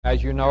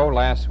As you know,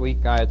 last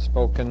week I had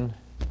spoken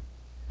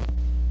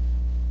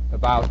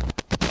about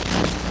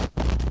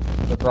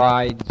the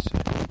bride's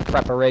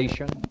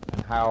preparation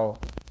and how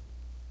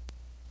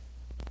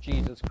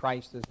Jesus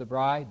Christ is the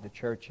bride, the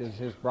church is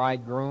his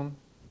bridegroom,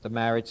 the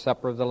marriage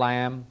supper of the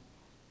Lamb.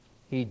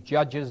 He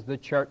judges the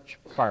church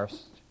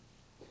first,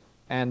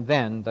 and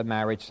then the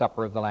marriage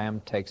supper of the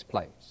Lamb takes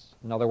place.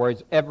 In other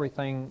words,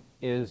 everything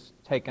is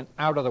taken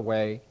out of the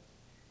way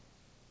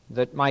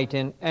that might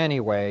in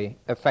any way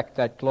affect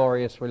that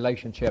glorious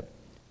relationship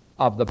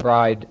of the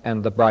bride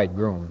and the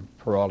bridegroom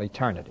for all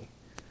eternity.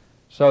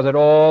 So that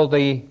all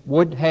the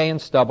wood, hay,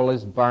 and stubble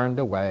is burned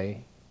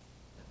away,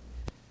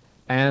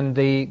 and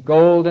the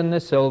gold and the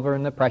silver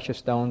and the precious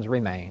stones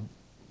remain,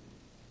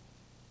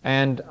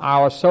 and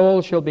our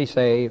souls shall be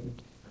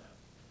saved.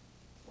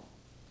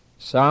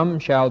 Some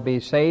shall be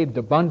saved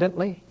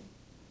abundantly,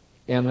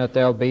 in that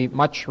there'll be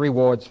much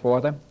rewards for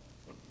them.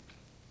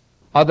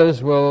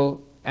 Others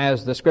will,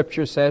 as the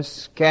Scripture says,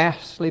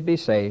 scarcely be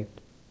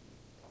saved,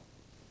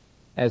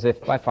 as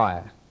if by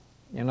fire.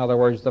 In other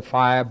words, the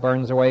fire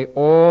burns away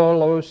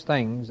all those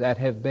things that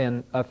have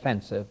been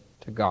offensive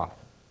to God.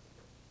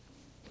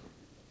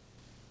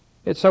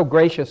 It's so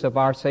gracious of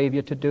our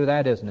Savior to do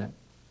that, isn't it?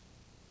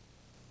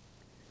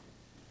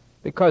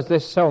 Because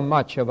there's so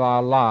much of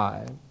our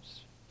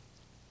lives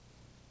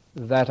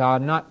that are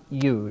not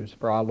used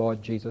for our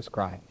Lord Jesus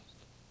Christ.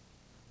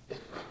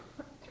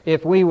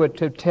 If we were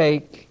to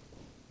take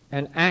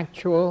an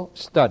actual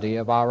study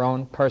of our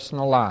own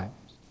personal lives,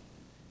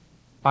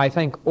 I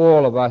think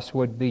all of us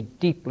would be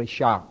deeply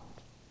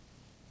shocked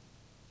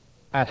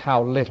at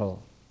how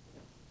little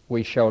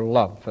we show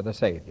love for the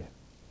Savior.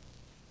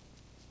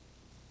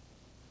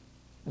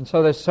 And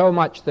so there's so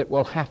much that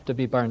will have to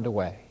be burned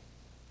away.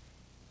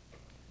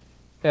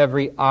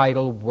 Every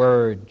idle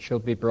word shall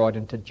be brought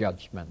into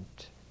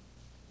judgment.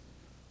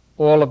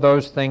 All of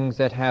those things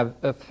that have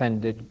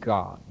offended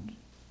God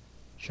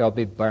shall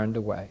be burned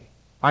away.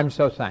 I'm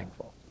so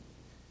thankful.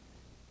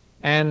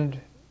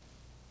 And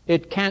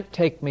it can't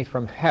take me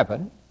from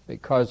heaven,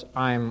 because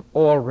I'm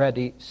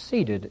already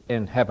seated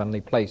in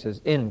heavenly places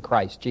in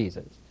Christ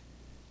Jesus.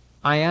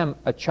 I am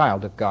a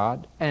child of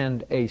God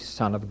and a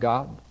son of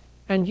God,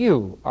 and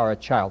you are a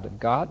child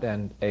of God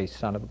and a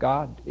son of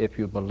God if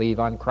you believe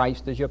on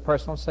Christ as your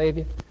personal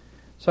Savior.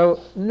 So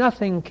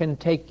nothing can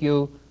take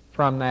you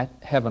from that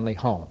heavenly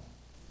home.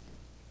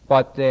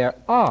 But there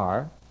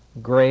are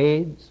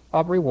grades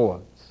of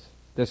rewards.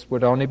 This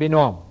would only be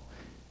normal.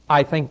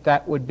 I think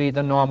that would be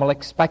the normal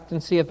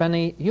expectancy of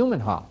any human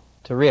heart,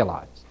 to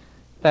realize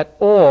that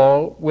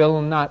all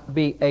will not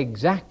be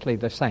exactly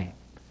the same.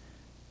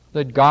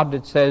 That God,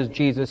 it says,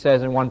 Jesus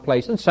says in one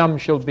place, and some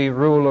shall be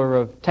ruler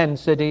of 10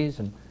 cities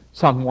and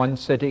some one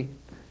city.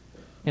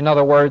 In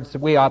other words,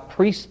 we are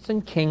priests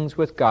and kings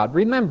with God.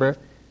 Remember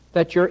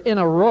that you're in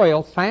a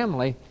royal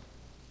family,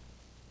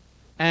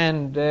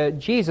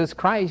 and Jesus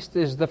Christ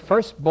is the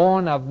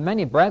firstborn of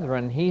many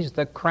brethren. He's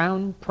the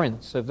crown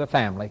prince of the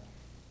family,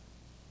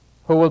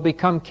 who will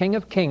become King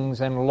of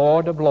kings and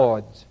Lord of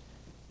lords,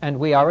 and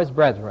we are his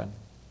brethren.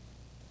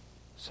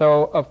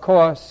 So, of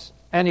course,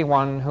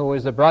 anyone who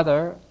is a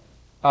brother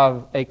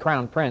of a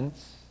crown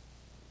prince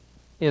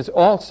is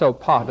also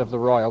part of the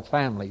royal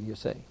family, you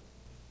see.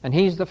 And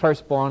he's the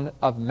firstborn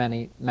of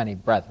many, many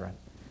brethren.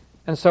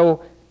 And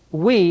so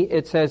we,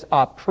 it says,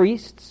 are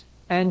priests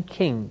and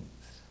kings,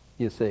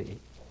 you see,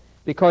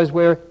 because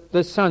we're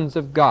the sons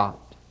of God.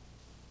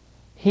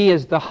 He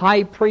is the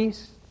high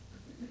priest.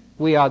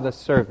 We are the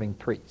serving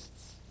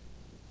priests.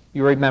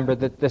 You remember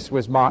that this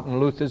was Martin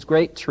Luther's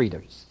great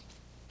treatise.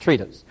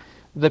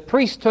 The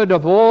priesthood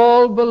of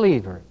all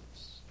believers.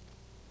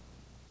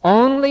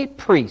 Only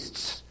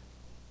priests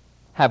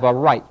have a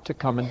right to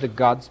come into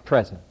God's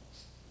presence.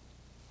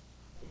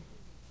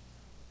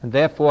 And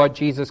therefore,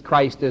 Jesus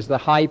Christ is the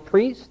high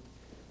priest,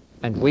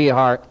 and we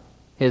are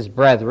his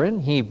brethren.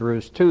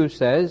 Hebrews 2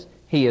 says,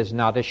 he is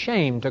not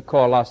ashamed to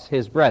call us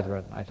his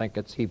brethren. I think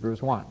it's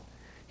Hebrews 1.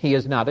 He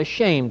is not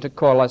ashamed to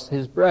call us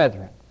his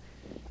brethren.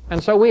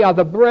 And so we are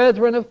the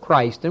brethren of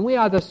Christ, and we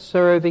are the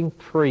serving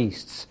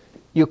priests.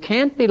 You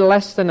can't be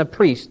less than a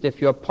priest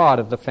if you're part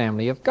of the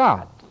family of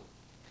God.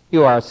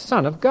 You are a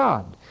son of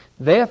God.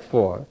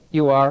 Therefore,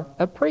 you are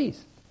a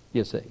priest,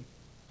 you see.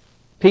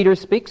 Peter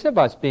speaks of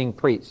us being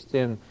priests.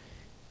 In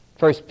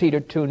 1 Peter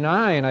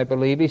 2:9, I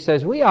believe, he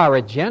says, we are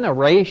a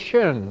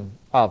generation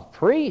of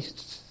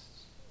priests,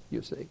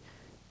 you see.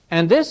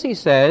 And this, he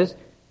says,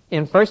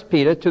 in 1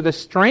 Peter, to the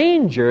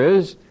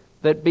strangers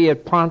that be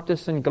at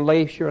Pontus and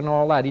Galatia and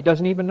all that. He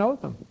doesn't even know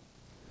them.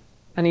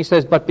 And he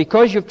says, but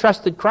because you've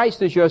trusted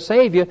Christ as your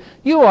Savior,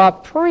 you are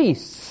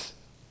priests.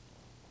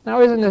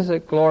 Now, isn't this a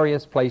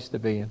glorious place to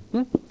be in?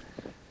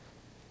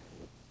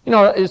 You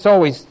know, it's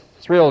always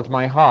thrilled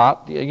my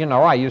heart. You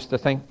know, I used to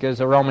think as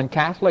a Roman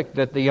Catholic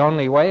that the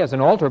only way, as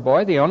an altar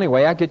boy, the only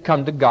way I could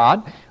come to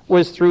God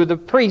was through the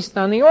priest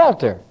on the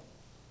altar.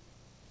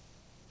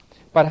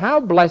 But how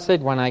blessed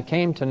when I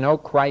came to know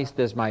Christ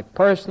as my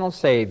personal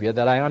Savior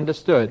that I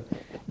understood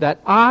that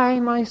I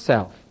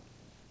myself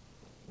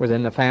was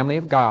in the family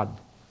of God.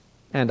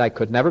 And I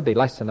could never be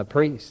less than a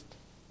priest,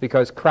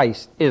 because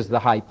Christ is the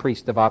high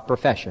priest of our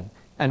profession,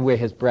 and we're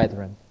his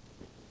brethren.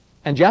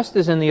 And just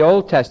as in the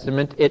Old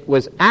Testament it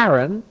was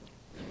Aaron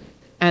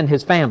and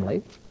his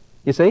family,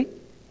 you see,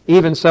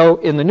 even so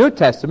in the New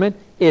Testament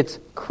it's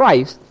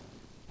Christ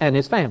and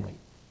his family.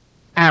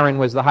 Aaron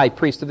was the high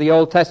priest of the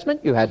Old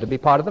Testament. You had to be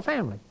part of the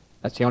family.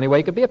 That's the only way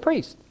you could be a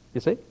priest,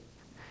 you see.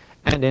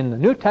 And in the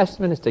New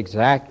Testament it's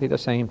exactly the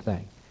same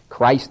thing.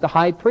 Christ the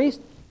high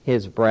priest,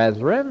 his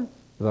brethren,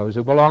 those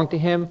who belong to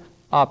him,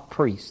 are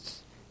priests.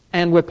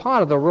 And we're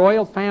part of the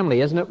royal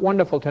family. Isn't it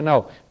wonderful to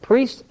know?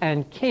 Priests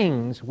and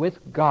kings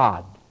with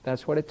God.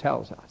 That's what it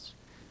tells us.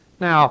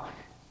 Now,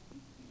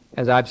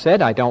 as I've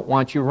said, I don't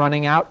want you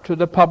running out to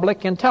the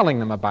public and telling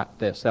them about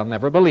this. They'll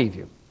never believe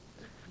you.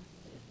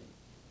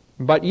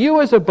 But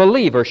you as a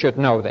believer should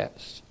know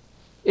this.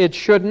 It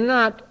should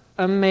not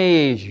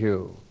amaze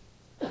you.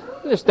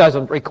 This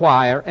doesn't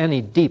require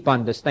any deep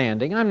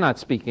understanding. I'm not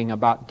speaking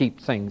about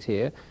deep things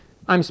here.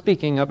 I'm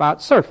speaking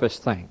about surface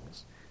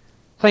things.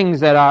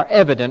 Things that are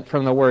evident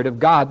from the Word of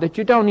God that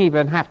you don't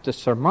even have to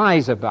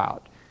surmise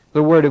about.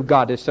 The Word of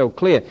God is so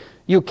clear.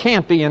 You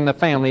can't be in the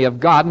family of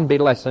God and be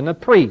less than a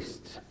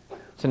priest.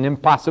 It's an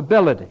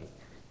impossibility.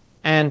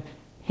 And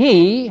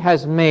he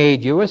has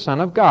made you a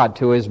son of God.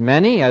 To as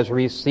many as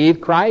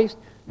receive Christ,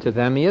 to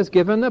them he has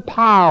given the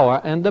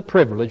power and the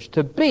privilege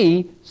to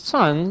be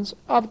sons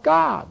of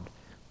God.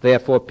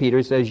 Therefore,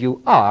 Peter says,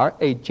 you are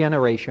a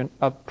generation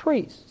of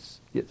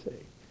priests, you see.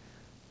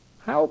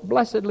 How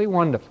blessedly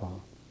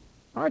wonderful.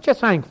 Aren't you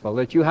thankful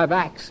that you have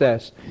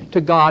access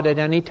to God at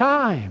any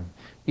time?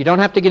 You don't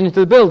have to get into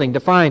the building to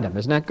find him.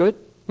 Isn't that good?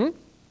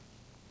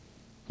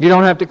 You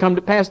don't have to come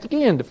to Pastor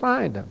Ian to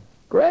find him.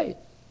 Great.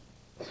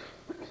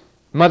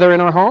 Mother in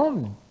her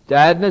home,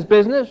 dad in his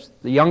business,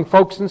 the young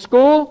folks in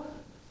school,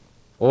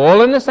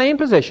 all in the same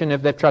position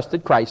if they've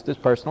trusted Christ as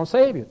personal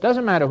Savior. It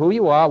doesn't matter who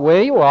you are,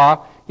 where you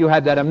are, you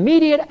have that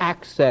immediate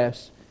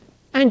access,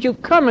 and you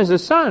come as a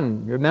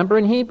son. Remember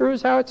in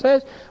Hebrews how it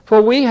says?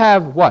 For we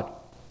have what?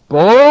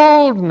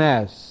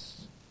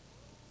 Boldness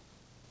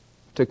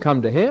to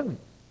come to him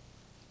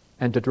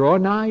and to draw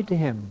nigh to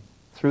him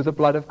through the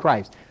blood of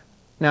Christ.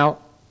 Now,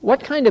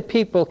 what kind of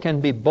people can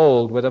be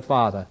bold with a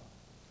father?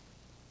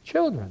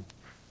 Children.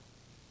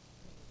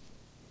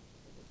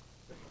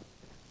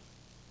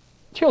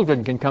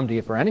 Children can come to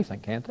you for anything,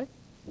 can't they?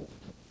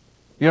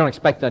 You don't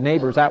expect the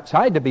neighbors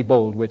outside to be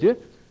bold with you.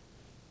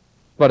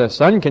 But a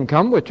son can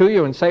come to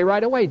you and say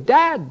right away,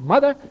 Dad,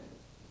 Mother,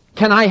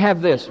 can I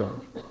have this?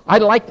 Or,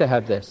 I'd like to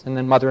have this. And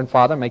then mother and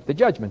father make the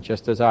judgment,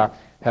 just as our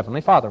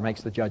Heavenly Father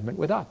makes the judgment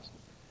with us.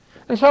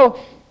 And so,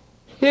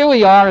 here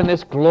we are in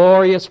this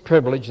glorious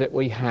privilege that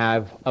we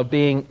have of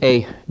being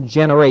a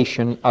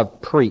generation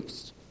of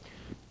priests.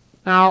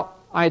 Now,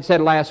 I had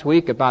said last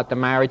week about the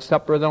marriage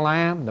supper of the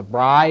Lamb, the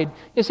bride.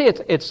 You see,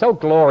 it's so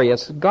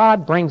glorious.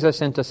 God brings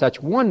us into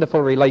such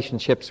wonderful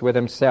relationships with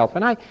himself.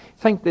 And I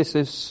think this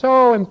is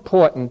so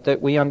important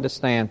that we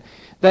understand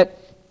that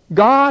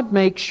God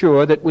makes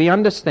sure that we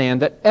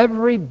understand that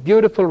every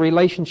beautiful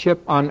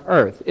relationship on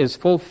earth is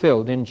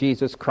fulfilled in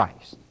Jesus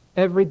Christ.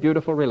 Every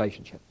beautiful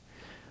relationship.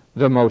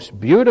 The most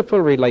beautiful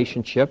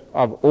relationship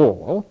of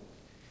all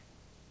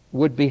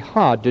would be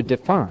hard to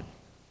define.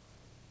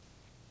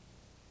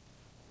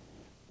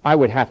 I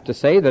would have to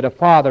say that a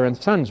father and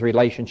son's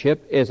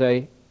relationship is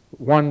a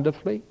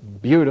wonderfully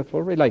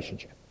beautiful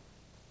relationship.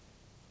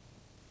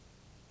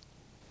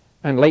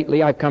 And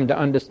lately I've come to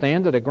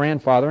understand that a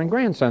grandfather and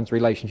grandson's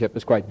relationship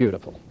is quite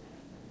beautiful.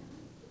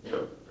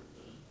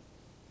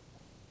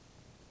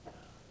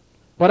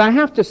 But I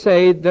have to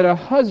say that a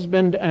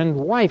husband and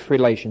wife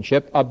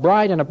relationship, a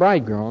bride and a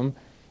bridegroom,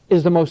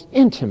 is the most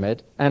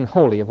intimate and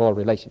holy of all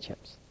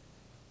relationships.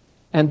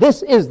 And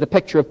this is the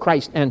picture of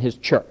Christ and his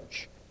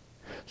church.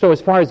 So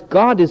as far as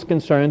God is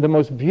concerned, the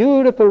most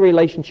beautiful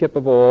relationship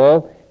of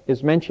all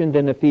is mentioned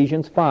in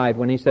Ephesians 5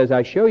 when he says,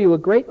 I show you a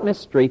great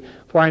mystery,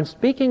 for I'm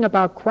speaking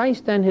about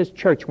Christ and his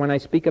church when I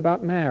speak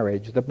about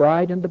marriage, the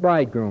bride and the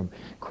bridegroom.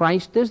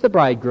 Christ is the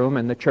bridegroom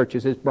and the church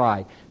is his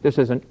bride. This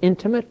is an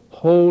intimate,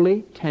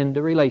 holy,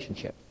 tender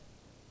relationship.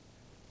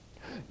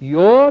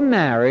 Your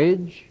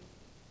marriage,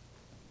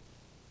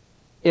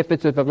 if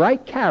it's of the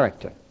right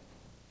character,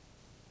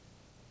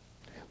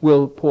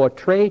 will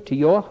portray to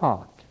your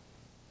heart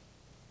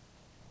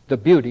the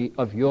beauty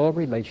of your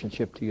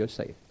relationship to your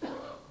Savior.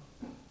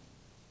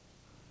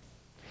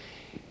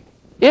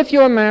 If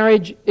your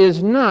marriage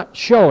is not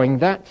showing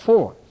that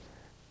forth,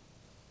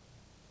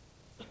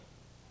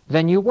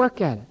 then you work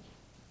at it.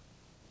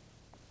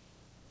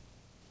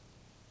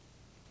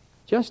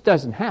 Just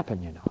doesn't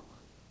happen, you know.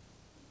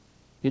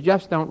 You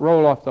just don't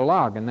roll off the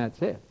log and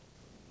that's it.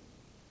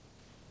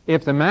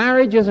 If the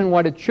marriage isn't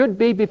what it should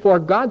be before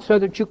God so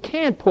that you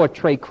can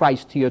portray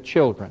Christ to your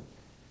children,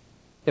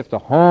 if the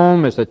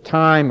home is a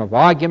time of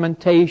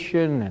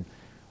argumentation and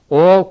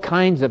all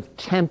kinds of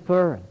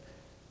temper and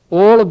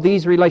all of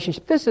these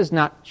relationships, this is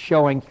not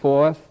showing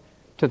forth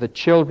to the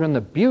children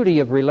the beauty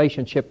of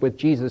relationship with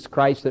Jesus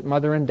Christ that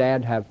mother and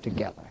dad have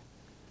together.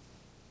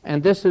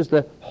 And this is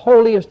the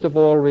holiest of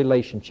all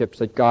relationships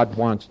that God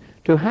wants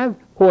to have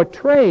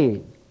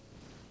portrayed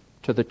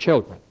to the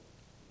children.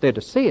 They're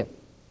to see it.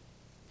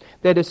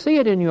 They're to see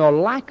it in your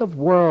lack of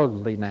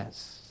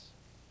worldliness,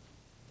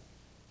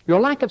 your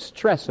lack of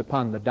stress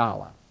upon the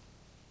dollar.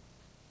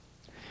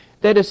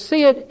 They're to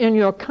see it in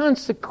your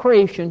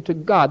consecration to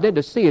God. They're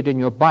to see it in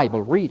your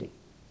Bible reading.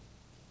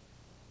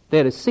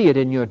 They're to see it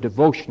in your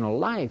devotional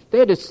life.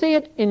 They're to see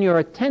it in your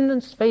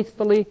attendance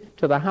faithfully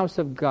to the house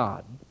of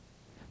God.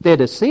 They're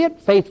to see it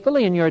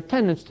faithfully in your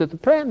attendance to the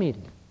prayer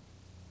meeting.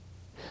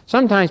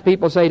 Sometimes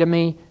people say to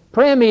me,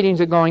 prayer meetings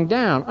are going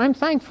down. I'm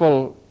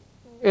thankful.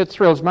 It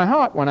thrills my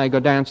heart when I go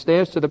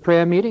downstairs to the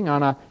prayer meeting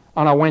on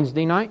a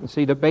Wednesday night and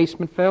see the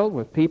basement filled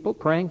with people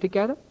praying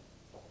together.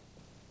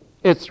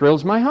 It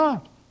thrills my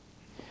heart.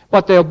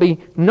 But there'll be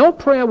no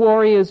prayer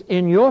warriors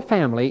in your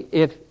family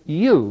if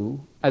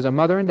you, as a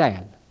mother and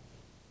dad,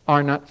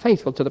 are not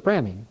faithful to the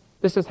prayer meeting.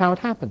 This is how it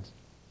happens.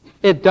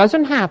 It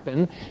doesn't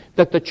happen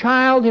that the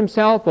child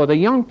himself or the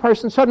young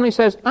person suddenly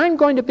says, I'm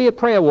going to be a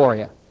prayer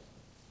warrior.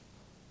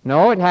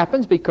 No, it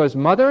happens because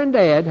mother and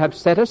dad have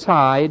set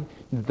aside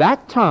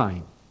that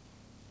time.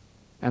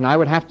 And I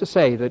would have to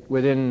say that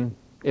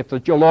if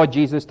the Lord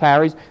Jesus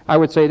tarries, I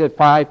would say that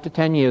 5 to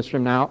 10 years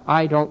from now,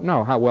 I don't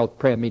know how well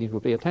prayer meetings will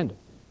be attended.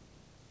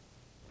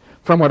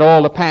 From what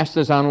all the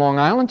pastors on Long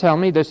Island tell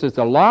me, this is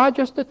the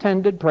largest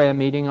attended prayer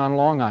meeting on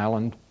Long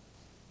Island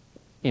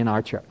in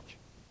our church.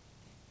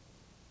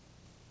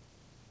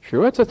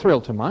 Sure, it's a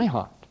thrill to my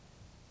heart.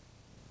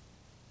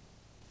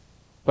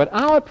 But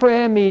our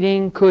prayer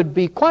meeting could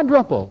be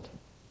quadrupled,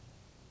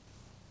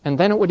 and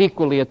then it would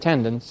equal the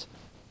attendance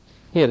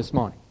here this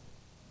morning.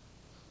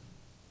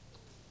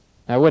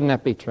 Now, wouldn't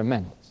that be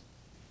tremendous?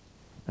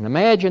 And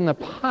imagine the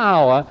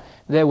power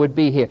there would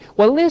be here.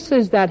 Well, this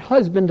is that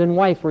husband and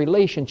wife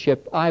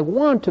relationship. I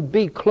want to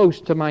be close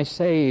to my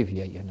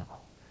Savior, you know.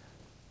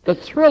 The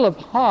thrill of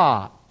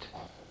heart.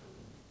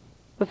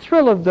 The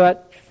thrill of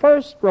that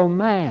first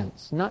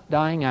romance not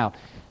dying out.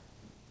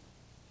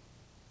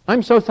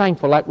 I'm so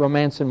thankful that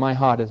romance in my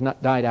heart has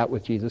not died out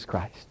with Jesus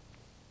Christ.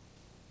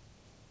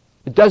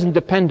 It doesn't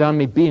depend on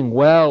me being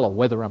well or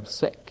whether I'm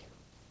sick.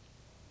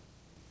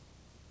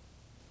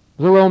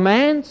 The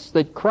romance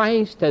that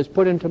Christ has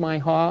put into my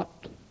heart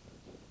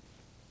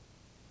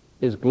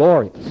is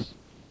glorious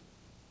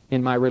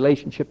in my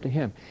relationship to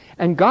Him.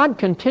 And God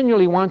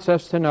continually wants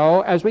us to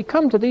know, as we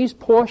come to these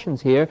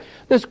portions here,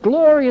 this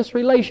glorious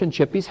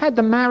relationship. He's had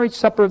the marriage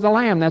supper of the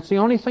Lamb. That's the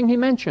only thing He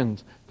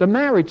mentions. The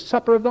marriage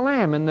supper of the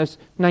Lamb in this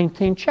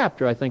 19th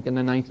chapter, I think in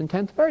the 9th and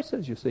 10th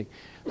verses, you see.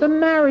 The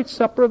marriage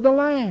supper of the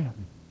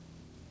Lamb.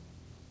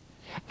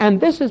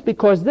 And this is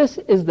because this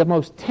is the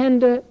most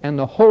tender and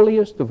the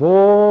holiest of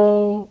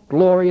all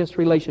glorious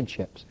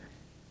relationships.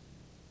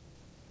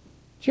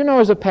 Do you know,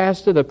 as a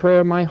pastor, the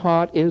prayer of my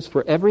heart is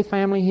for every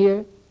family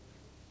here,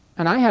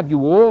 and I have you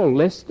all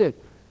listed,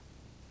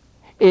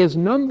 is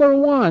number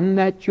one,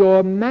 that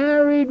your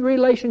married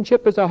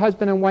relationship as a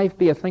husband and wife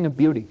be a thing of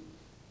beauty.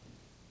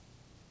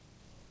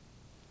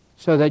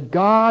 So that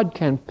God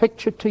can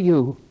picture to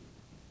you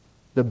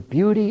the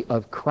beauty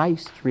of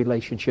Christ's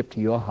relationship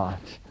to your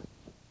heart.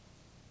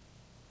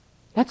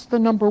 That's the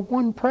number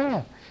one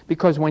prayer.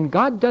 Because when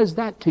God does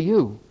that to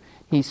you,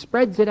 He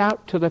spreads it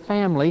out to the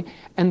family,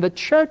 and the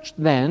church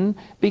then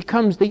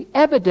becomes the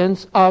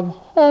evidence of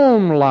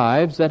home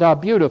lives that are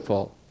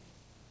beautiful.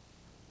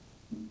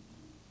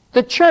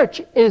 The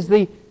church is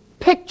the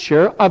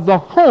picture of the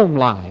home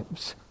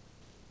lives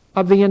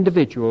of the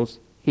individuals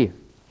here.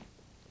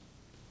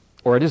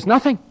 Or it is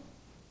nothing.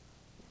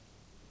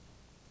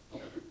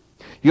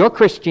 Your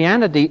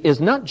Christianity is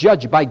not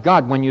judged by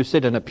God when you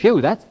sit in a pew.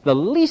 That's the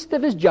least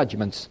of His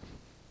judgments.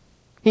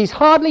 He's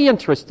hardly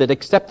interested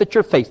except that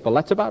you're faithful.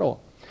 That's about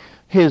all.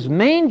 His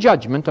main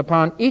judgment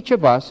upon each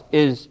of us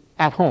is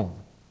at home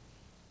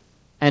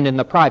and in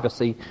the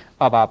privacy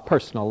of our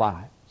personal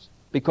lives,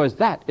 because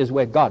that is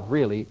where God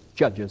really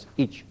judges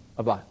each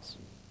of us.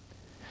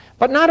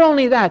 But not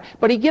only that,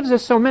 but He gives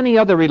us so many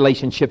other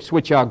relationships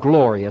which are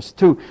glorious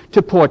to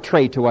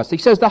portray to us. He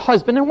says the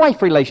husband and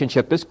wife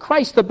relationship is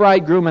Christ the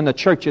bridegroom and the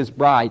church His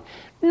bride.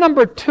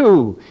 Number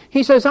two,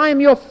 He says, I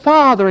am your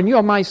father and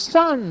you're my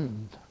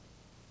son.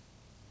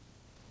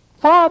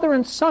 Father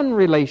and son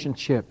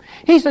relationship.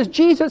 He says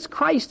Jesus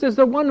Christ is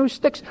the one who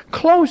sticks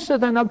closer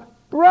than a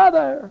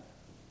brother.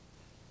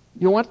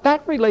 You want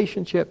that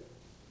relationship?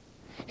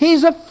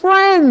 He's a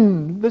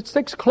friend that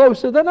sticks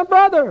closer than a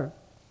brother.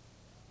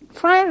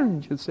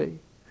 Friend, you see.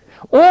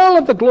 All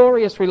of the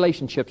glorious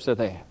relationships are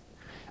there.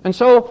 And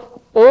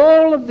so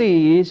all of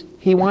these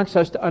He wants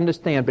us to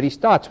understand, but He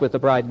starts with the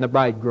bride and the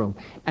bridegroom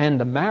and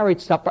the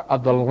marriage supper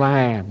of the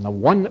Lamb, the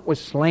one that was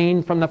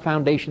slain from the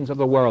foundations of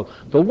the world,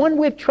 the one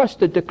we've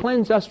trusted to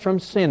cleanse us from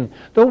sin,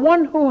 the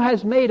one who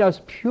has made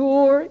us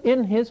pure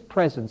in His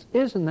presence.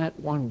 Isn't that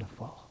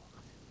wonderful?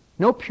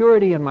 No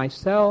purity in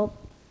myself,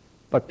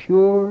 but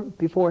pure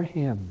before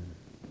Him.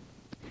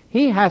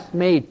 He hath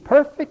made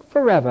perfect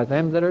forever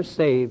them that are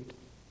saved.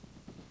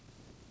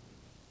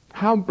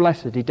 How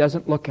blessed He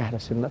doesn't look at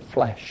us in the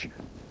flesh,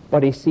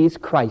 but he sees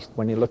Christ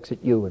when he looks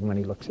at you and when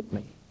he looks at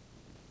me.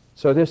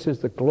 So this is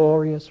the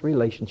glorious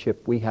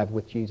relationship we have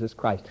with Jesus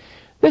Christ.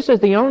 This is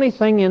the only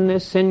thing in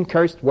this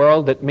sin-cursed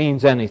world that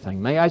means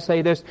anything. May I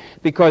say this?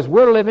 Because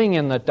we're living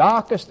in the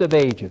darkest of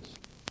ages.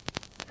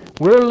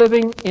 We're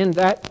living in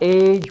that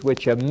age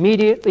which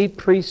immediately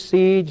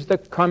precedes the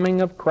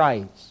coming of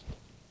Christ.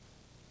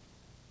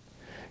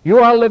 You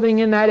are living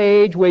in that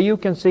age where you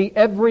can see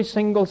every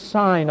single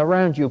sign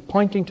around you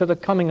pointing to the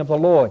coming of the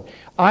Lord.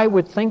 I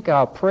would think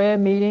our prayer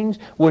meetings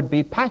would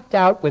be packed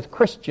out with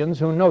Christians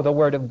who know the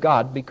Word of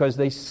God because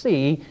they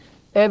see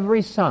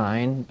every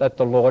sign that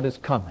the Lord is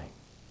coming.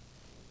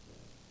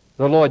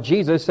 The Lord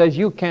Jesus says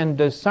you can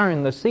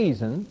discern the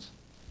seasons.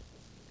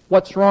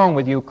 What's wrong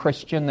with you,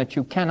 Christian, that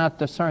you cannot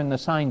discern the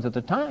signs of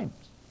the times?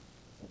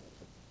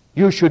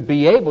 You should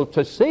be able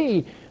to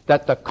see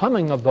that the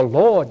coming of the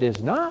Lord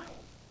is nigh.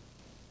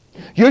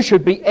 You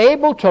should be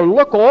able to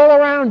look all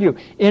around you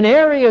in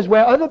areas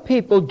where other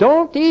people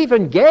don't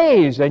even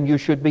gaze, and you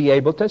should be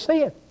able to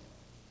see it.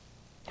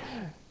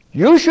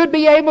 You should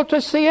be able to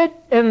see it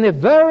in the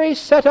very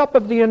setup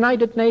of the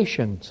United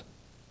Nations.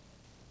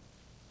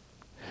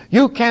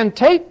 You can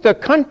take the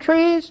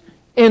countries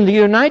in the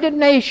United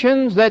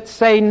Nations that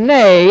say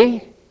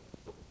nay,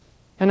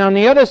 and on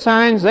the other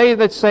side, they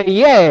that say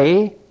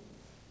yea,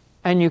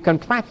 and you can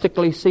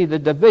practically see the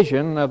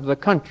division of the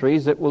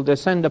countries that will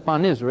descend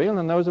upon Israel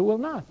and those that will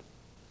not.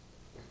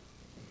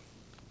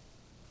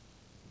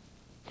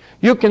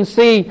 You can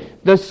see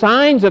the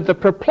signs of the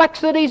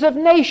perplexities of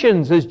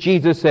nations, as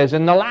Jesus says.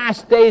 In the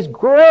last days,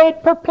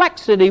 great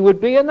perplexity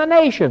would be in the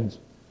nations.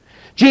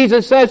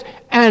 Jesus says,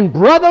 and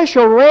brother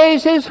shall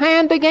raise his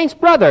hand against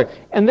brother.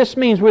 And this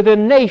means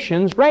within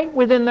nations, right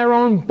within their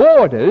own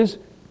borders,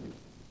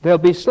 they'll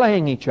be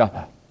slaying each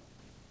other.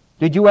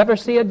 Did you ever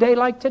see a day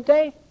like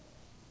today?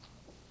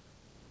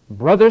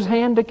 Brother's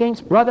hand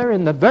against brother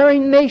in the very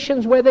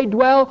nations where they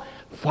dwell,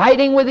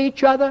 fighting with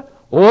each other,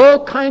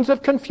 all kinds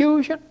of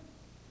confusion.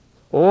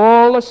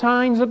 All the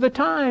signs of the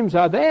times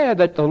are there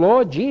that the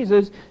Lord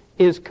Jesus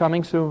is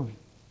coming soon.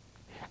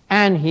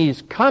 And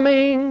He's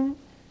coming,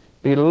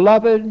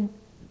 beloved,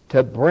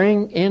 to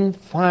bring in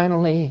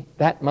finally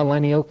that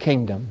millennial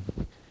kingdom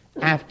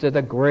after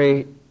the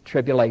great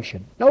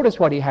tribulation. Notice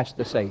what He has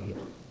to say here.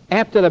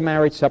 After the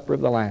marriage supper of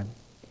the Lamb.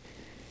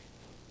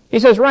 He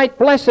says, right,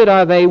 blessed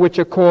are they which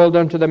are called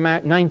unto the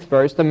ninth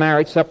verse, the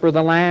marriage supper of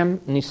the Lamb.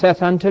 And He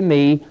saith unto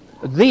me,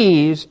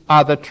 these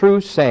are the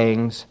true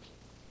sayings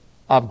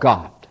of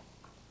God.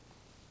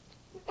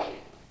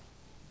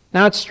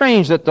 Now it's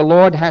strange that the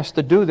Lord has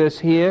to do this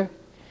here.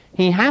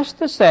 He has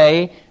to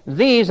say,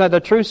 these are the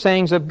true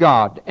sayings of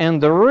God.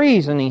 And the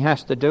reason He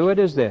has to do it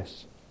is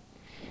this.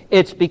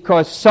 It's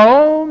because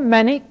so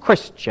many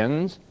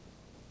Christians,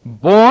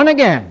 born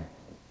again,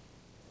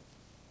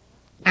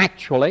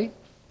 actually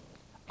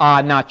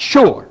are not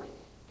sure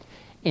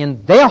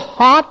in their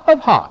heart of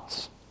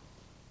hearts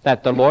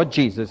that the Lord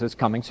Jesus is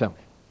coming soon.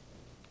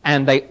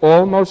 And they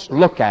almost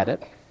look at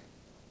it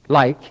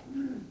like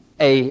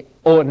an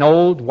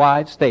old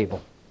wives'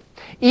 stable.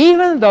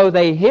 Even though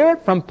they hear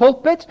it from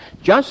pulpits,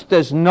 just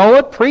as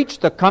Noah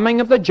preached the coming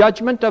of the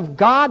judgment of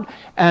God,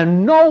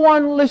 and no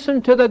one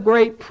listened to the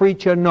great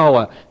preacher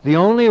Noah. The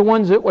only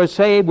ones that were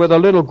saved were the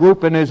little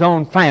group in his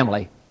own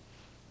family.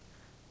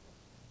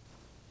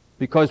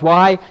 Because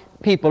why?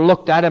 People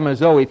looked at him as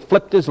though he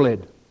flipped his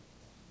lid.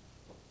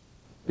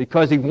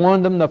 Because he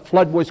warned them the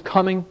flood was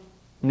coming,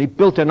 and he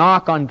built an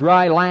ark on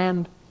dry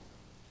land.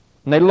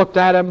 And they looked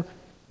at him,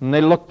 and they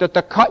looked at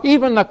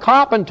even the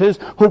carpenters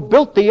who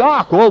built the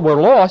ark, all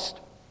were lost.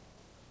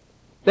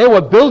 They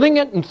were building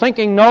it and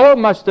thinking Noah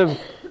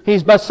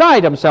he's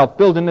beside himself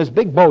building this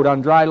big boat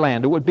on dry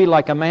land. It would be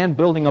like a man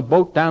building a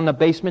boat down the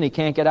basement, he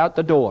can't get out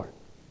the door.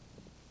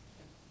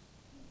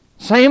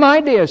 Same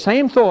idea,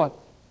 same thought.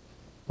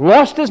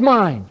 Lost his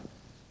mind.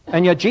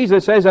 And yet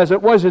Jesus says, as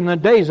it was in the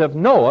days of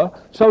Noah,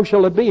 so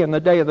shall it be in the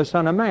day of the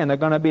Son of Man. They're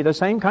going to be the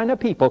same kind of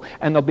people,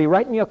 and they'll be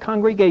right in your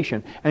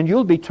congregation. And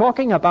you'll be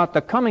talking about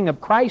the coming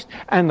of Christ,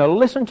 and they'll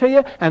listen to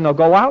you, and they'll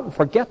go out and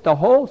forget the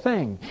whole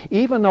thing.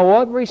 Even though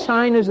every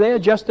sign is there,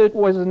 just as it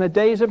was in the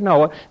days of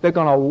Noah, they're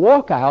going to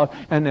walk out,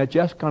 and they're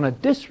just going to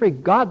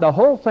disregard the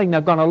whole thing.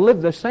 They're going to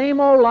live the same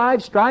old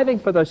lives, striving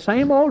for the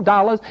same old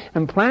dollars,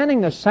 and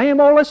planning the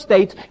same old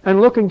estates, and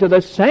looking to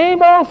the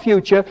same old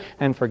future,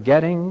 and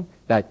forgetting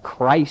that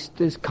Christ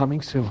is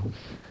coming soon.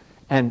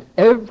 And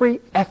every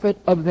effort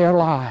of their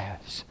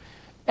lives,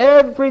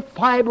 every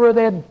fiber of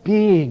their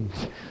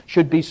beings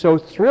should be so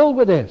thrilled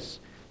with this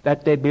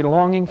that they'd be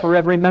longing for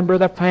every member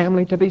of the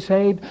family to be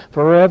saved,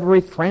 for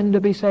every friend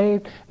to be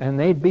saved, and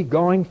they'd be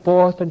going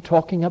forth and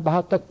talking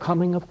about the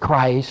coming of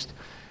Christ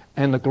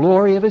and the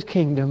glory of His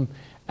kingdom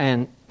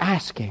and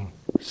asking,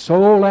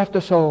 soul after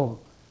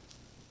soul,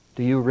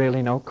 do you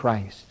really know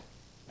Christ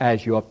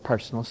as your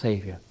personal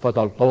Savior? For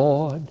the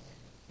Lord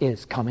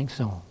is coming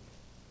soon.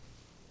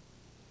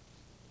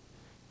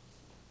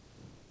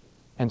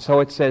 And so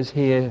it says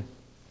here,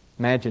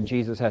 imagine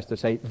Jesus has to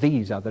say,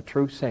 these are the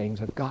true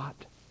sayings of God.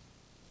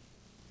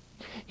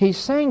 He's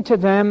saying to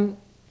them,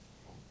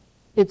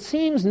 it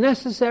seems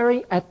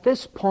necessary at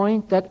this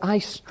point that I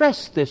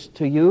stress this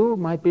to you,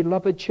 my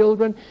beloved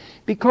children,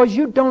 because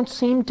you don't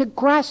seem to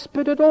grasp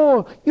it at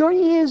all. Your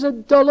ears are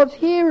dull of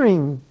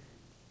hearing.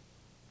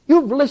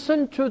 You've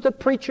listened to the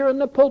preacher in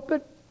the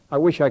pulpit. I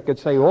wish I could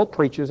say all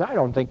preachers. I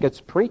don't think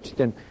it's preached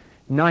in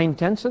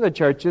 9/10 of the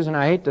churches, and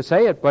I hate to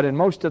say it, but in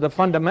most of the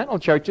fundamental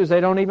churches,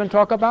 they don't even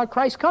talk about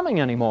Christ coming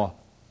anymore.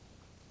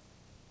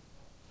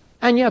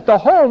 And yet the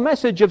whole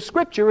message of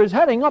Scripture is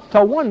heading up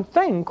to one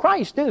thing.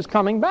 Christ is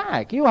coming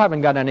back. You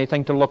haven't got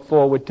anything to look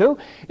forward to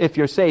if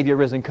your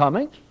Savior isn't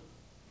coming.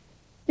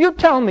 You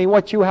tell me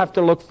what you have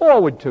to look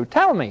forward to.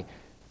 Tell me.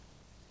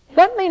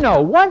 Let me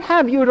know. What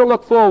have you to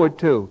look forward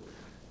to?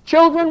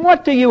 Children,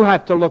 what do you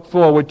have to look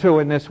forward to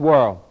in this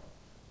world?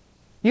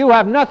 You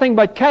have nothing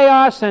but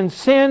chaos and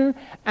sin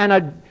and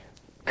a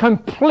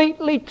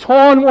completely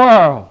torn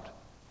world.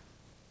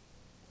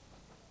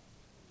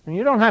 And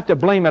you don't have to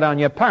blame it on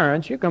your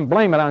parents. You can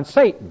blame it on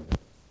Satan.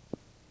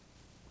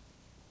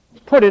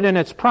 Put it in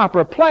its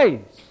proper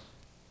place.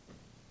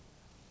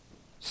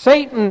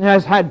 Satan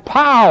has had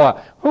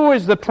power. Who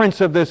is the prince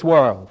of this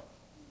world?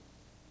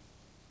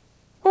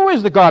 Who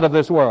is the god of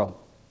this world?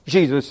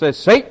 Jesus says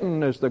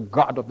Satan is the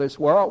god of this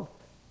world.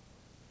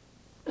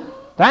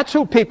 That's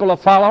who people are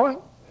following,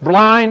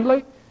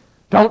 blindly,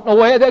 don't know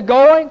where they're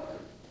going,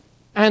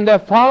 and they're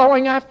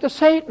following after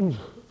Satan.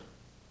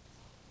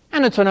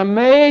 And it's an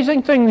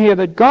amazing thing here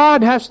that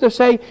God has to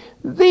say,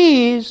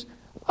 these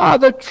are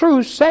the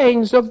true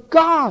sayings of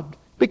God.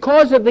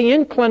 Because of the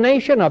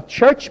inclination of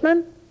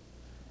churchmen,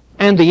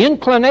 and the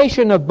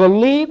inclination of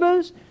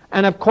believers,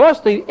 and of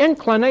course the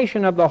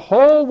inclination of the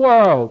whole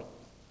world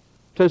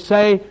to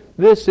say,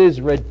 this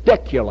is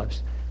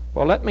ridiculous.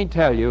 Well, let me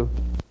tell you,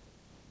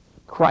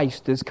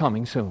 Christ is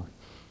coming soon.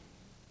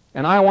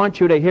 And I want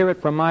you to hear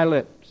it from my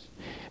lips.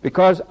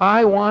 Because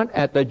I want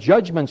at the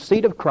judgment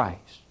seat of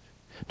Christ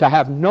to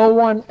have no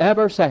one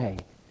ever say,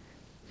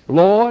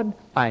 Lord,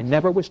 I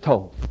never was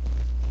told.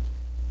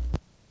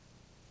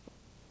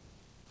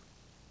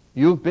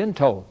 You've been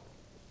told.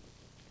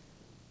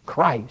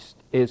 Christ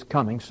is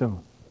coming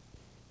soon.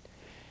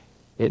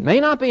 It may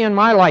not be in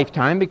my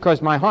lifetime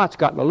because my heart's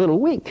gotten a little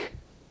weak.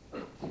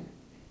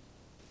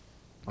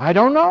 I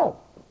don't know.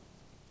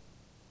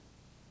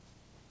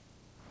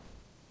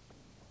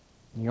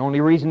 The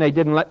only reason they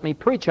didn't let me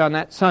preach on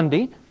that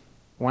Sunday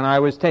when I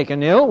was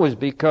taken ill was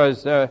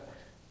because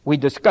we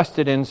discussed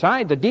it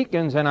inside, the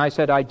deacons, and I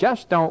said, I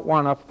just don't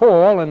want to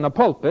fall in the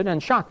pulpit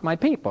and shock my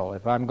people.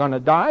 If I'm going to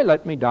die,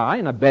 let me die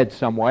in a bed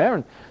somewhere,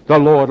 and the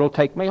Lord will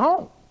take me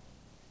home.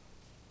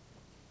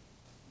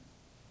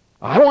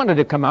 I wanted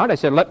to come out. I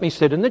said, let me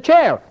sit in the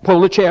chair. Pull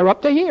the chair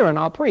up to here, and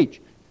I'll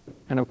preach.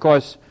 And of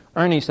course,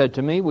 Ernie said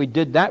to me, we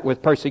did that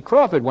with Percy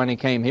Crawford when he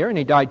came here, and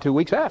he died 2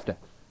 weeks after.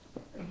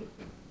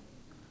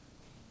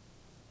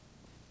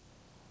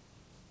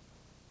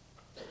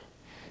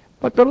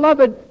 But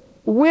beloved,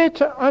 we're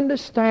to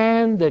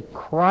understand that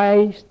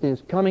Christ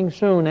is coming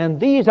soon, and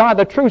these are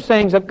the true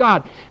sayings of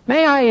God.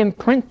 May I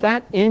imprint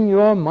that in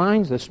your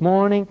minds this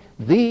morning?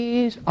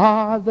 These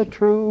are the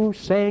true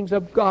sayings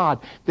of God.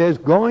 There's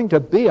going to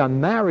be a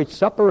marriage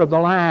supper of the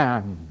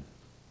Lamb.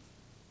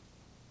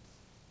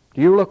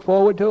 Do you look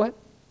forward to it?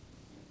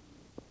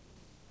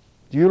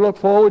 Do you look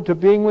forward to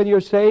being with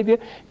your Savior?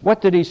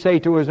 What did he say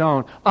to his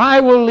own?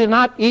 I will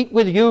not eat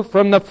with you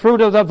from the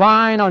fruit of the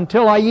vine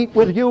until I eat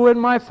with you in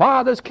my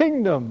Father's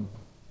kingdom.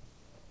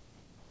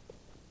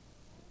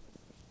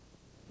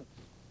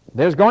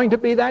 There's going to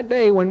be that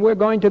day when we're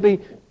going to be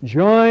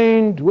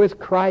joined with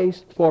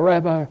Christ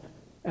forever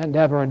and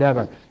ever and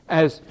ever.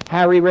 As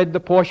Harry read the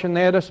portion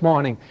there this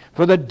morning,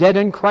 for the dead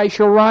in Christ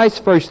shall rise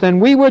first, then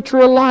we which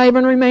are alive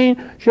and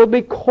remain shall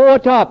be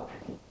caught up.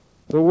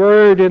 The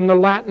word in the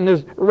Latin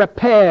is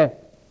repair.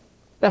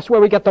 That's where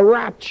we get the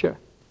rapture.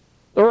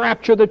 The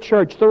rapture of the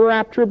church, the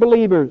rapture of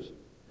believers.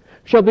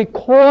 Shall be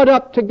caught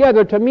up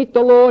together to meet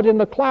the Lord in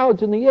the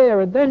clouds in the air,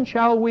 and then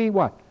shall we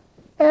what?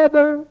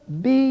 Ever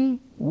be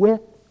with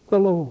the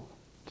Lord.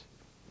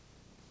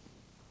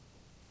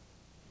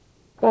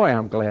 Boy,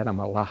 I'm glad I'm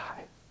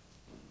alive.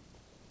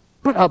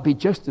 But I'll be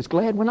just as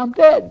glad when I'm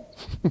dead.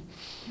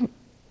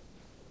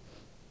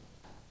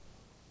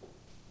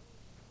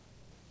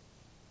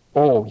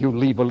 Oh, you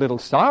leave a little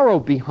sorrow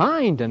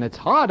behind, and it's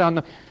hard on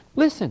the...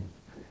 Listen,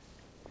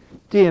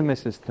 dear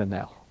Mrs.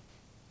 Thinnell,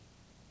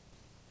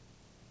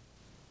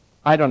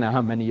 I don't know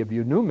how many of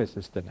you knew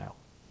Mrs. Thinnell,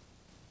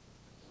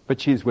 but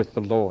she's with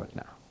the Lord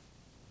now.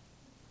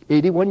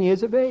 81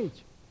 years of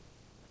age.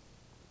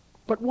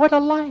 But what a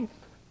life.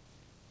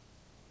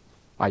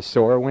 I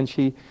saw her when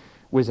she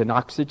was in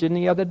oxygen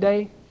the other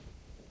day,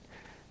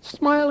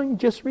 smiling,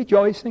 just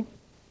rejoicing.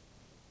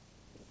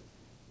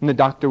 And the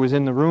doctor was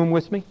in the room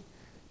with me.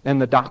 And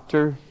the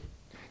doctor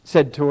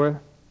said to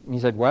her,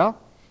 he said, well,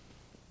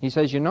 he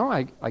says, you know,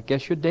 I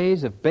guess your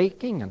days of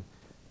baking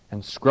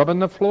and scrubbing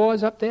the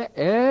floors up there,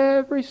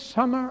 every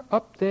summer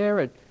up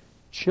there at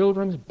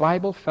Children's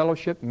Bible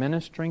Fellowship,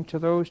 ministering to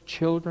those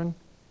children.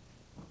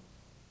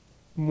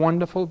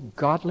 Wonderful,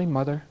 godly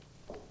mother.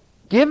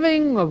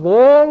 giving of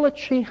all that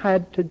she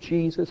had to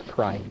Jesus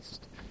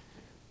Christ.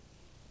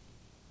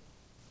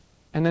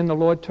 And then the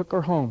Lord took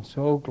her home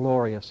so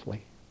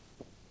gloriously.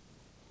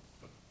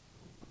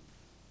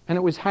 And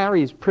it was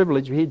Harry's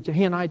privilege.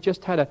 He and I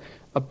just had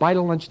a bite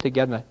of lunch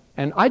together.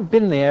 And I'd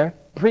been there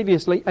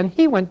previously, and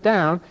he went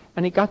down,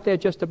 and he got there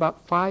just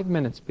about 5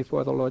 minutes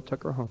before the Lord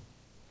took her home.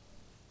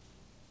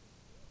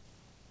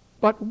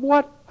 But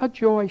what a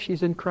joy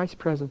she's in Christ's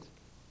presence.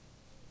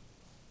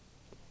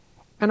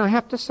 And I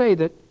have to say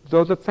that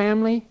though the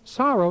family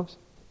sorrows,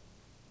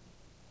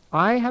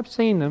 I have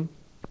seen them,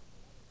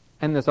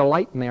 and there's a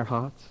light in their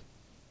hearts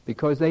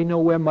because they know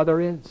where Mother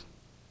is.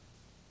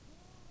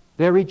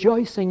 They're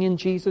rejoicing in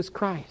Jesus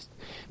Christ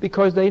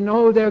because they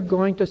know they're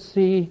going to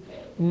see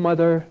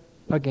Mother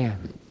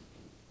again.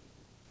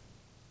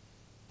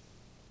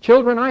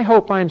 Children, I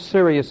hope I'm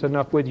serious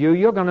enough with you.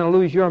 You're going to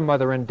lose your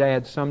mother and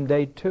dad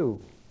someday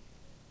too.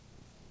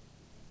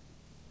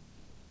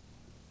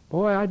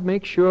 Boy, I'd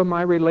make sure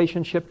my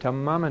relationship to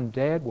Mom and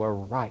Dad were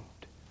right,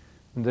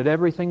 and that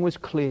everything was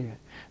clear,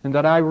 and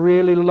that I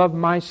really loved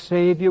my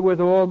Savior with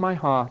all my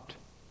heart.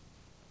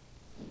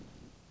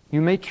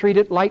 You may treat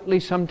it lightly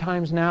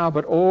sometimes now,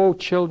 but oh,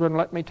 children,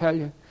 let me tell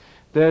you,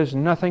 there's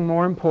nothing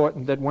more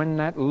important than when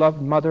that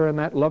loved mother and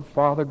that loved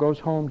father goes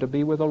home to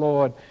be with the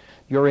Lord,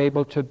 you're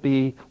able to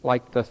be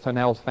like the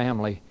Fennell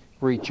family,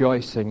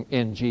 rejoicing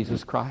in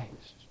Jesus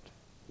Christ.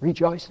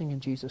 Rejoicing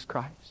in Jesus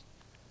Christ.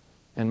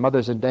 And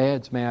mothers and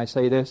dads, may I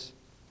say this?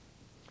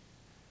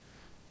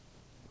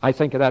 I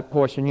think of that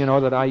portion,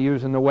 that I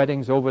use in the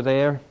weddings over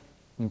there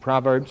in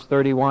Proverbs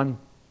 31,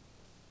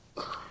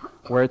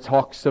 where it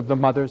talks of the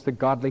mothers, the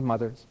godly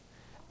mothers.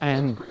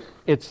 And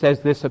it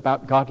says this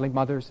about godly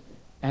mothers,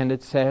 and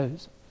it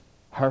says,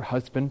 her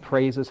husband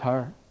praises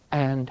her,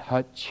 and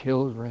her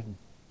children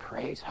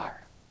praise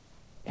her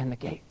in the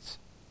gates.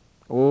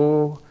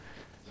 Oh,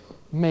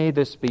 may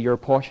this be your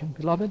portion,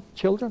 beloved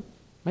children.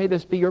 May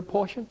this be your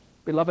portion,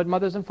 beloved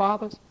mothers and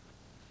fathers.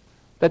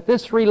 That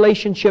this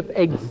relationship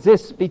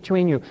exists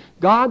between you.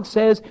 God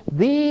says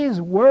these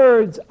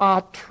words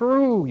are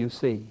true, you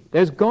see.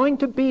 There's going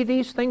to be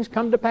these things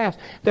come to pass.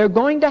 They're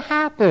going to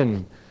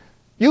happen.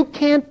 You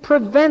can't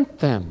prevent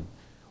them.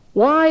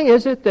 Why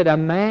is it that a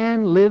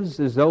man lives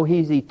as though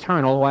he's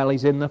eternal while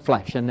he's in the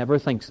flesh and never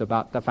thinks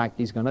about the fact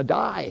he's going to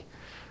die?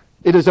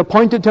 It is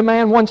appointed to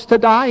man once to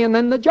die and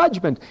then the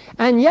judgment.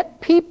 And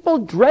yet people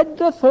dread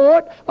the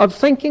thought of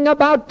thinking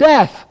about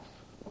death.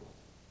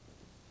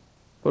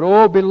 But,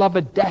 oh,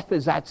 beloved, death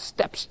is that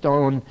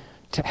stepstone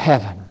to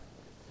heaven.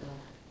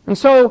 And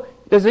so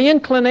there's the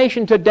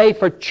inclination today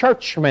for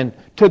churchmen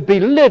to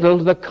belittle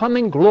the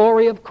coming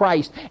glory of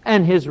Christ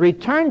and His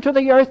return to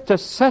the earth to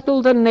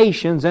settle the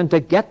nations and to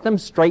get them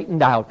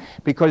straightened out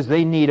because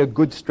they need a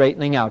good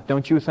straightening out.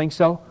 Don't you think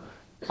so?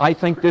 I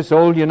think this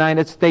old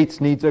United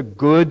States needs a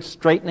good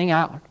straightening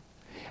out.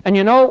 And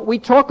we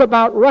talk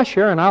about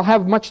Russia, and I'll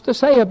have much to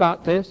say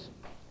about this.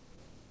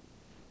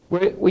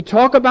 We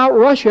talk about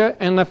Russia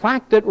and the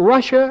fact that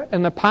Russia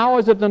and the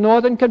powers of the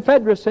Northern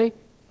Confederacy,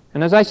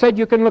 and as I said,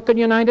 you can look at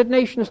United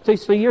Nations to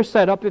see your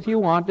setup if you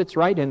want, it's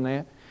right in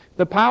there.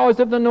 The powers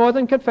of the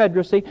Northern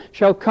Confederacy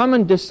shall come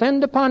and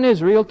descend upon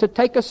Israel to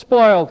take a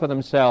spoil for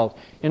themselves.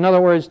 In other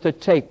words, to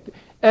take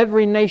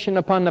every nation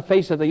upon the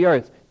face of the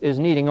earth is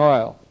needing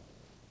oil.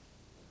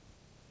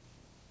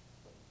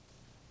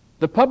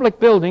 The public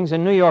buildings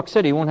in New York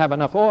City won't have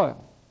enough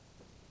oil.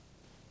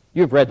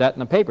 You've read that in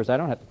the papers, I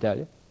don't have to tell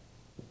you.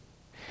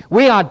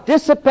 We are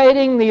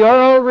dissipating the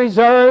oil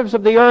reserves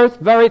of the earth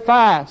very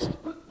fast.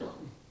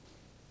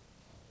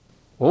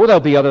 Oh,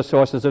 there'll be other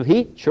sources of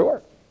heat,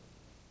 sure.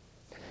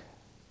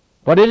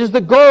 But it is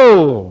the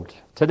gold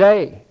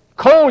today.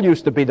 Coal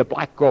used to be the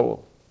black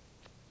gold.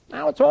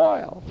 Now it's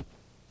oil.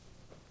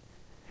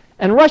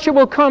 And Russia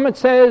will come, it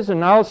says,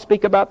 and I'll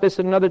speak about this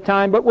at another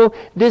time, but will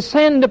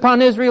descend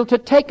upon Israel to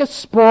take a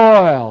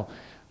spoil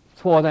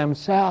for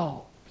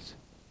themselves.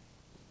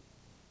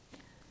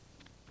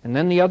 And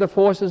then the other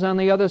forces on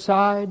the other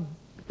side,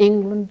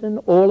 England and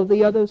all of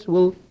the others,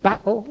 will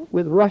battle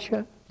with Russia.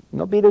 And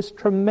there'll be this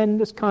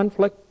tremendous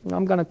conflict.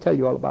 I'm going to tell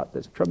you all about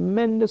this.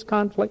 Tremendous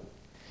conflict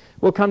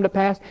will come to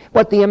pass.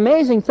 But the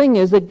amazing thing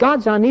is that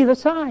God's on either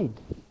side.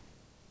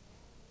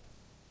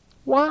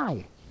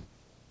 Why?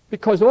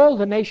 Because all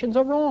the nations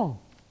are wrong.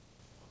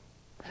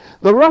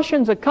 The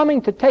Russians are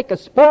coming to take a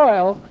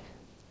spoil.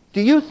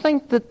 Do you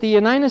think that the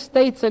United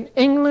States and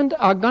England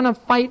are going to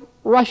fight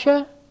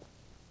Russia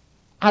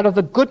out of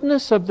the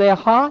goodness of their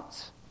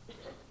hearts,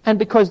 and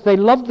because they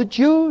love the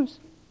Jews,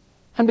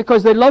 and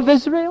because they love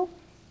Israel?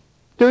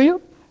 Do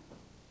you?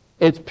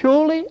 It's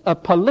purely a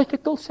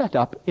political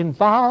setup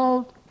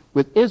involved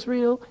with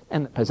Israel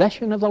and the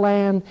possession of the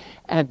land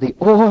and the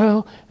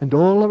oil and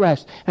all the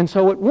rest. And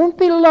so it won't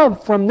be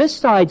love from this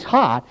side's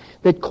heart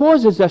that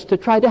causes us to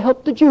try to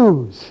help the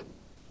Jews.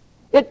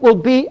 It will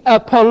be a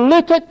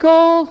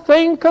political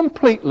thing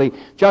completely,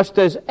 just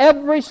as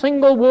every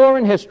single war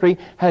in history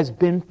has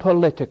been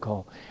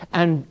political.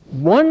 And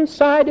one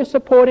side is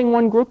supporting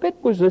one group. It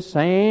was the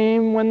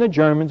same when the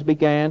Germans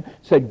began,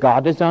 said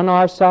God is on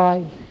our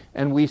side.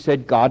 And we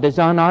said, God is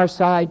on our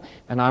side.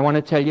 And I want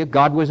to tell you,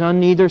 God was on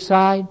neither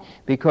side,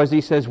 because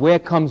he says, where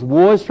comes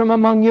wars from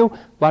among you?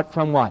 But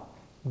from what?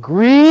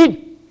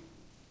 Greed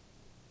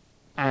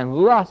and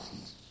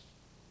lusts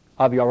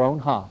of your own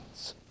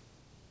hearts.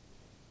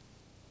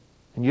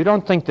 And you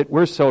don't think that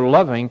we're so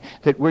loving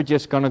that we're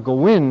just going to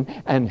go in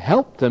and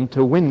help them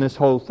to win this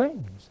whole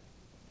thing.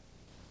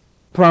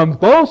 From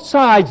both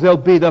sides there'll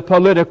be the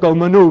political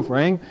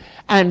maneuvering.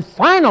 And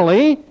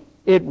finally,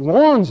 it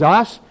warns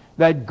us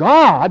that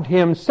God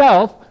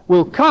himself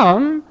will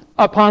come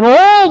upon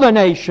all the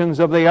nations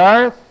of the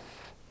earth,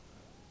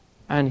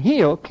 and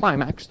he'll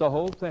climax the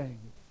whole thing.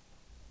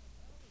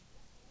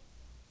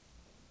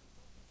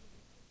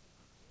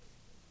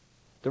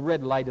 The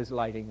red light is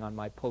lighting on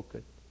my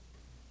pulpit.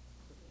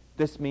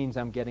 This means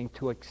I'm getting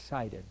too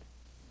excited.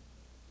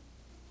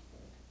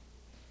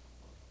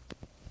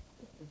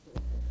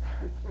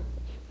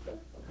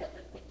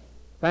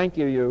 Thank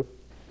you, you.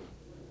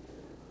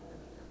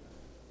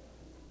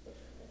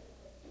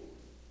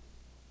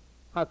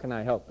 How can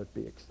I help but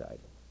be excited?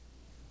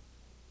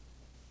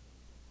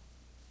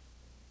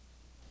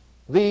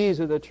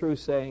 These are the true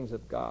sayings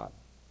of God.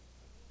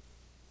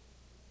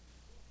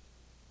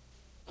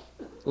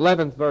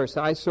 11th verse,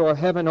 I saw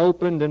heaven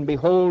opened, and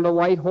behold a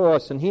white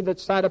horse, and he that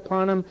sat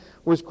upon him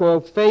was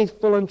called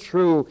Faithful and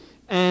True,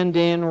 and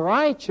in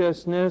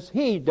righteousness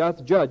he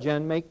doth judge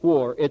and make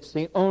war. It's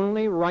the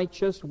only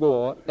righteous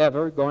war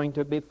ever going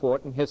to be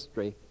fought in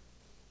history.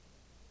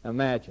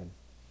 Imagine.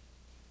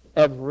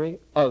 Every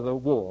other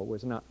war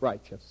was not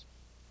righteous.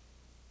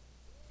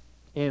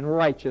 In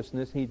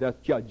righteousness he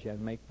doth judge and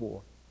make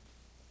war.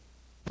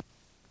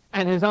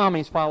 And his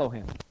armies follow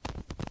him.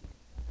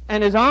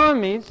 And his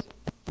armies,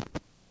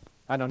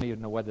 I don't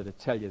even know whether to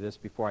tell you this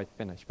before I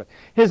finish, but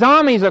his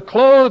armies are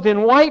clothed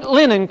in white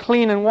linen,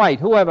 clean and white.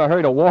 Who ever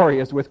heard of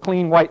warriors with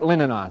clean white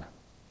linen on?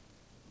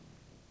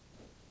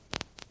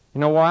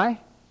 You know why?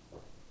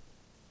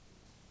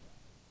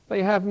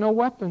 They have no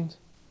weapons.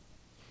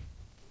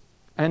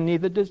 And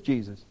neither does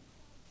Jesus.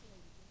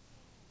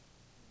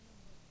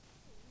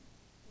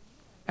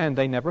 And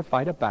they never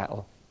fight a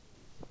battle.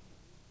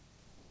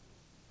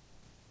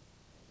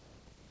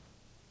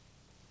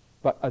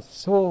 But a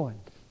sword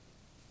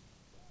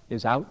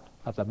is out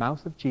of the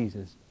mouth of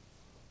Jesus.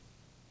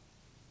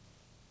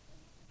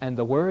 And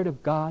the Word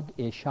of God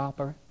is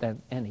sharper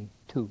than any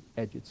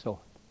two-edged sword.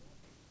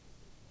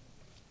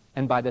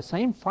 And by the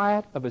same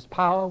fire of his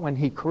power, when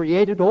he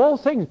created all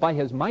things by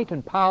his might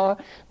and power,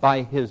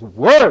 by his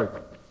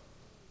Word,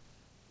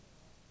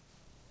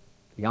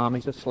 the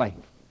armies are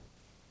slain.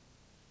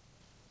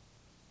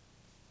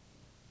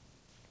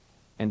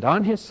 And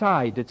on his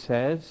side, it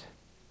says,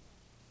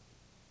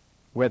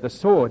 where the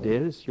sword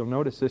is, you'll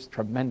notice this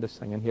tremendous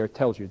thing in here. It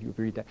tells you, you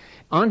read that.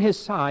 On his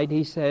side,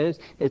 it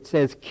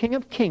says, King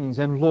of Kings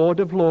and Lord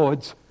of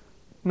Lords.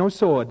 No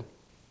sword.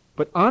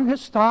 But on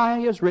his thigh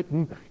is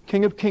written,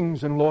 King of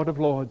Kings and Lord of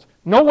Lords.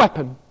 No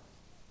weapon,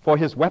 for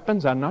his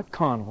weapons are not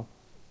carnal,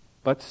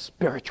 but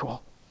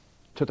spiritual,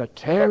 to the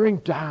tearing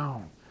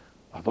down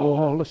of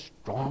all the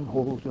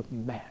strongholds of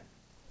men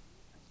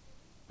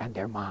and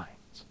their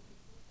minds.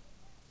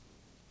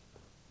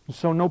 And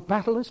so no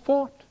battle is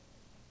fought.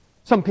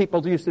 Some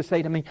people used to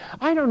say to me,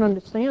 I don't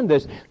understand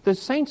this. The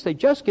saints, they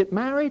just get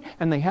married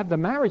and they have the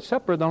marriage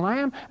supper of the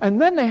Lamb,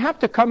 and then they have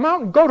to come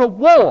out and go to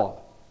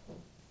war.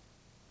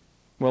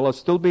 Well, they'll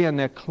still be in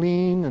their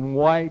clean and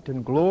white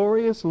and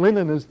glorious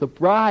linen as the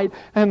bride,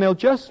 and they'll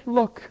just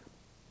look.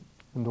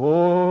 And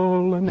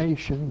all the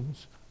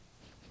nations,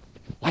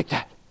 like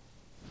that.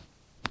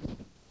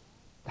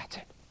 That's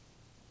it.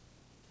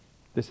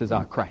 This is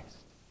our Christ.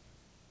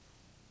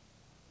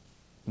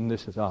 And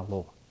this is our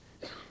Lord.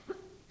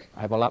 I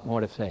have a lot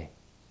more to say.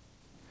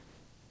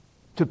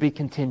 To be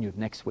continued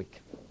next week.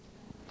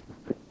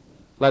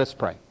 Let us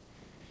pray.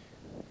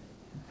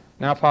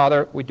 Now,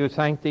 Father, we do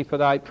thank Thee for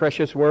Thy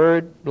precious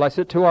word. Bless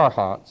it to our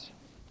hearts.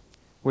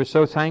 We're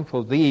so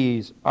thankful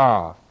these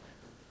are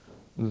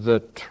the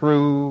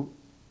true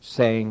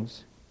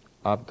sayings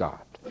of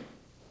God.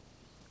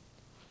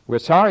 We're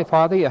sorry,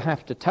 Father, you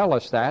have to tell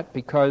us that,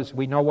 because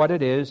we know what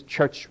it is,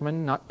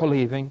 churchmen not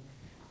believing,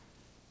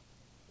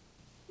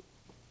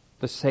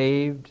 the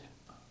saved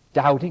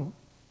doubting,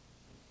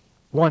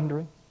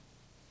 wondering,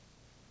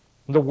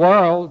 the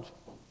world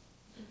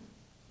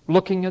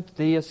looking at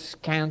Thee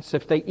askance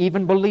if they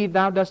even believe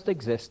Thou dost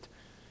exist.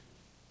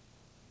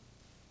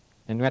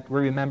 And yet we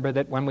remember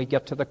that when we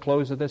get to the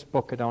close of this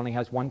book, it only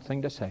has one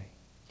thing to say.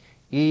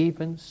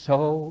 Even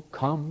so,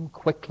 come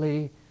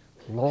quickly,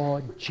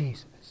 Lord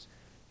Jesus.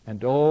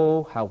 And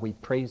oh, how we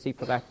praise Thee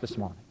for that this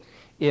morning.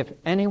 If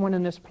anyone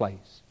in this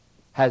place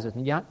has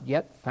not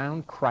yet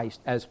found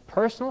Christ as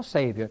personal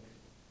Savior,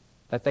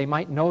 that they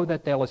might know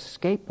that they'll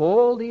escape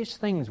all these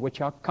things which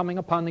are coming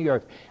upon the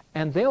earth,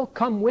 and they'll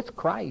come with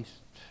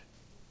Christ.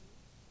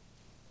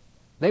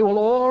 They will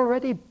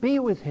already be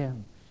with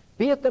Him,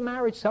 be at the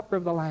marriage supper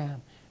of the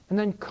Lamb, and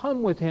then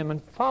come with Him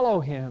and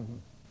follow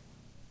Him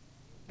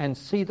and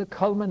see the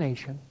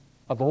culmination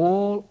of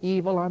all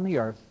evil on the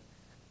earth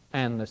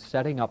and the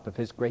setting up of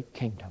His great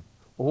kingdom.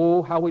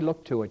 Oh, how we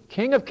look to it.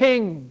 King of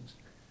kings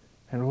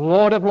and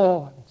Lord of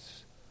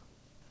lords.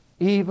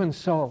 Even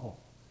so,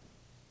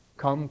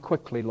 come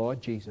quickly,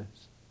 Lord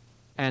Jesus.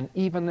 And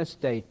even this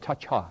day,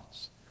 touch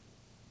hearts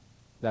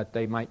that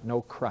they might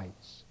know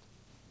Christ,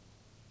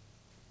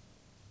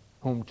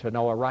 whom to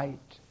know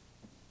aright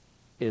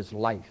is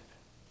life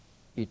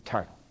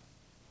eternal.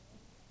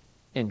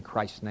 In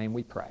Christ's name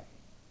we pray.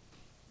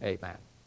 Amen.